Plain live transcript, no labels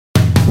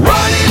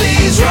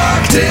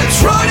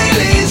Tips, Ronnie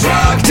Lee's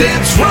Rock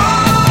Tips,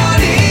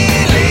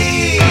 Ronnie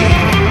Lee.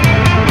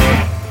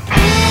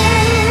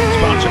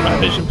 Sponsored by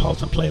Vision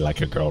Pulse and Play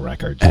Like a Girl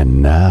Records.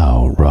 And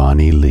now,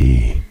 Ronnie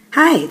Lee.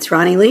 Hi, it's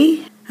Ronnie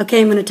Lee. Okay,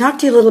 I'm going to talk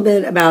to you a little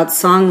bit about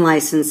song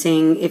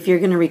licensing if you're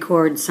going to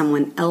record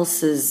someone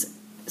else's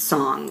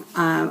song.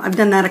 I've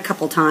done that a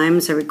couple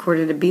times. I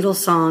recorded a Beatles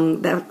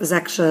song that was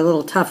actually a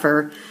little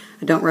tougher.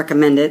 I don't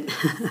recommend it.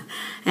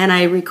 And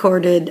I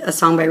recorded a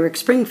song by Rick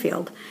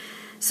Springfield.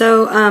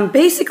 So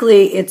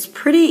basically, it's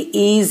pretty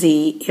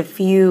easy if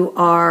you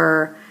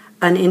are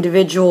an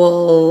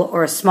individual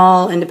or a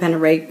small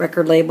independent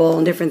record label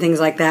and different things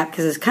like that,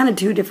 because it's kind of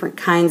two different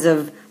kinds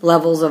of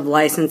levels of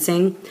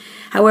licensing.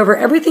 However,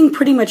 everything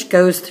pretty much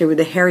goes through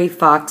the Harry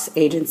Fox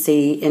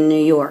Agency in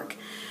New York.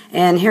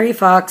 And Harry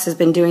Fox has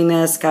been doing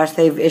this. Gosh,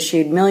 they've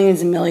issued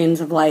millions and millions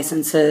of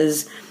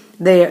licenses.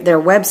 Their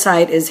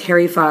website is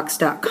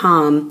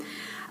harryfox.com.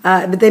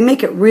 But they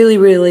make it really,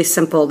 really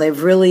simple.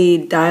 They've really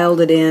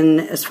dialed it in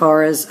as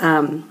far as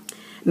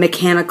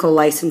mechanical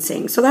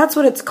licensing. So that's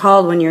what it's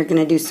called when you're going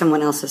to do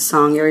someone else's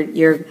song.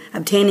 You're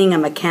obtaining a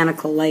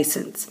mechanical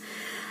license.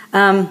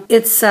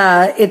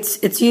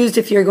 It's used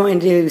if you're going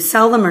to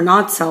sell them or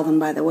not sell them,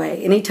 by the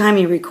way. Anytime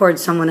you record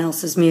someone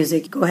else's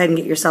music, go ahead and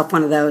get yourself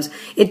one of those.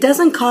 It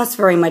doesn't cost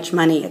very much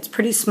money. It's a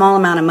pretty small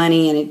amount of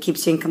money, and it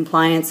keeps you in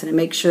compliance, and it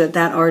makes sure that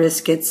that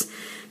artist gets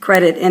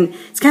credit. And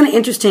it's kind of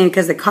interesting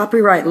because the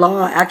copyright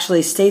law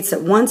actually states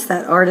that once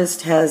that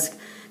artist has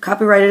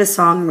copyrighted a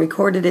song and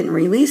recorded it and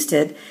released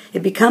it,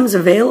 it becomes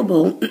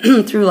available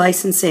through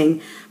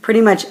licensing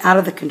pretty much out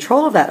of the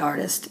control of that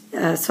artist.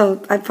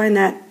 So I find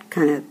that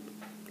kind of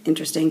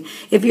interesting.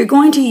 If you're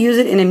going to use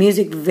it in a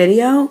music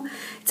video,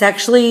 it's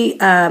actually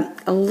a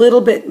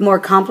little bit more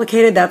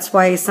complicated. That's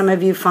why some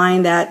of you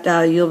find that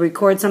you'll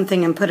record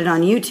something and put it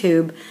on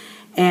YouTube,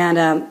 and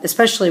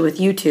especially with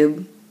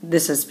YouTube,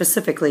 this is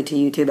specifically to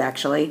YouTube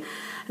actually,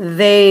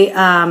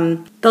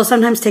 they'll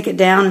sometimes take it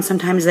down and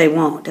sometimes they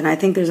won't. And I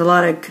think there's a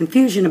lot of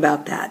confusion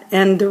about that.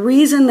 And the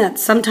reason that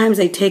sometimes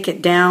they take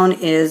it down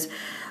is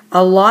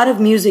a lot of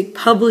music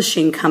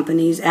publishing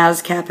companies,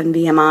 ASCAP and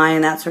BMI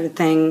and that sort of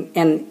thing,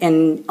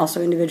 and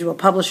also individual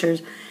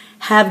publishers,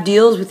 have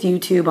deals with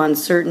YouTube on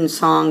certain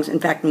songs, in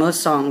fact, most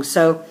songs.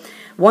 So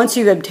once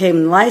you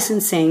obtain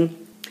licensing,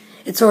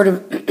 it sort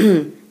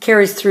of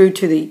carries through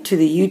to the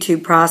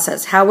YouTube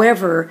process.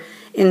 However,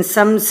 in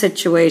some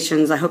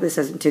situations, I hope this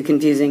isn't too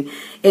confusing,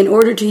 in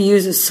order to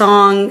use a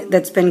song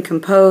that's been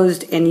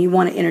composed and you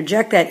want to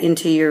interject that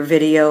into your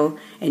video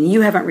and you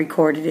haven't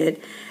recorded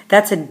it,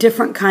 that's a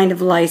different kind of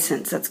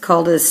license. That's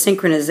called a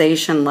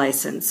synchronization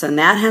license, and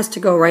that has to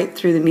go right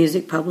through the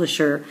music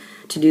publisher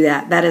to do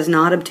that. That is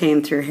not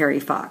obtained through Harry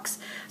Fox.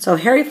 So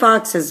Harry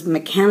Fox is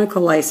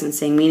mechanical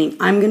licensing, meaning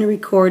I'm going to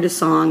record a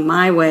song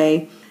my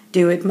way,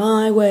 do it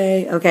my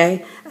way,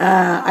 okay?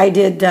 I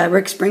did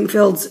Rick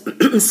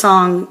Springfield's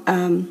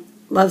song,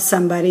 Love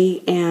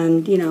Somebody,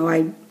 and,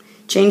 I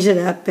changed it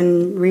up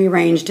and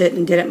rearranged it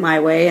and did it my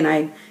way, and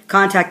I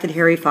contacted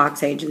Harry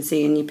Fox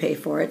Agency, and you pay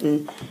for it,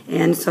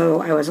 and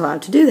so I was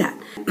allowed to do that.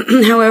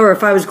 However,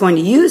 if I was going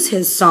to use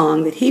his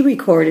song that he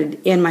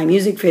recorded in my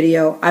music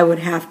video, I would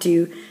have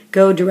to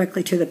go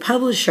directly to the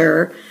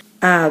publisher,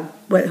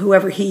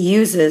 whoever he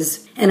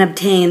uses, and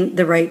obtain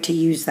the right to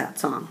use that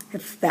song,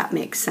 if that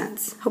makes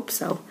sense. Hope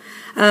so.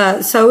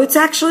 So it's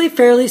actually a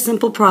fairly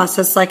simple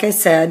process, like I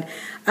said.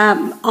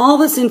 All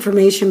this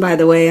information, by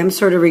the way, I'm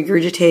sort of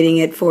regurgitating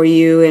it for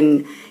you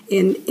in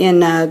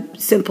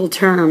simple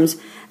terms.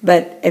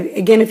 But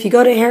again, if you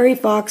go to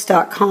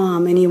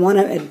harryfox.com and you want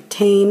to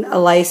obtain a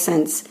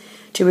license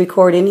to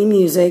record any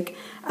music,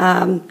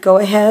 go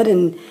ahead,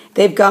 and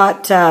they've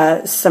got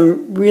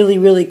some really,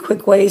 really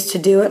quick ways to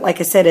do it. Like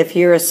I said, if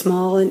you're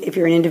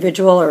an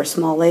individual or a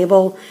small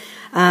label,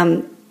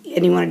 and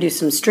you want to do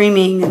some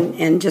streaming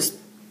and just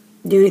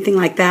do anything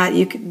like that,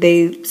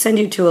 they send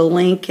you to a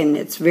link, and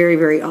it's very,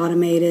 very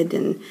automated,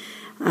 and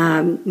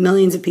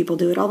millions of people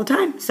do it all the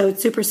time. So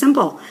it's super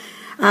simple.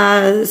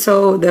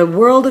 So the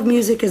world of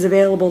music is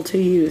available to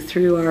you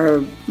through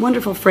our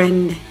wonderful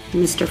friend,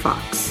 Mr.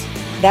 Fox.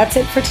 That's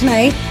it for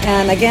tonight.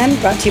 And again,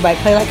 brought to you by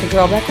Play Like a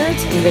Girl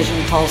Records and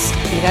Vision Pulse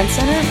Event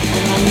Center.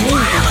 And I'm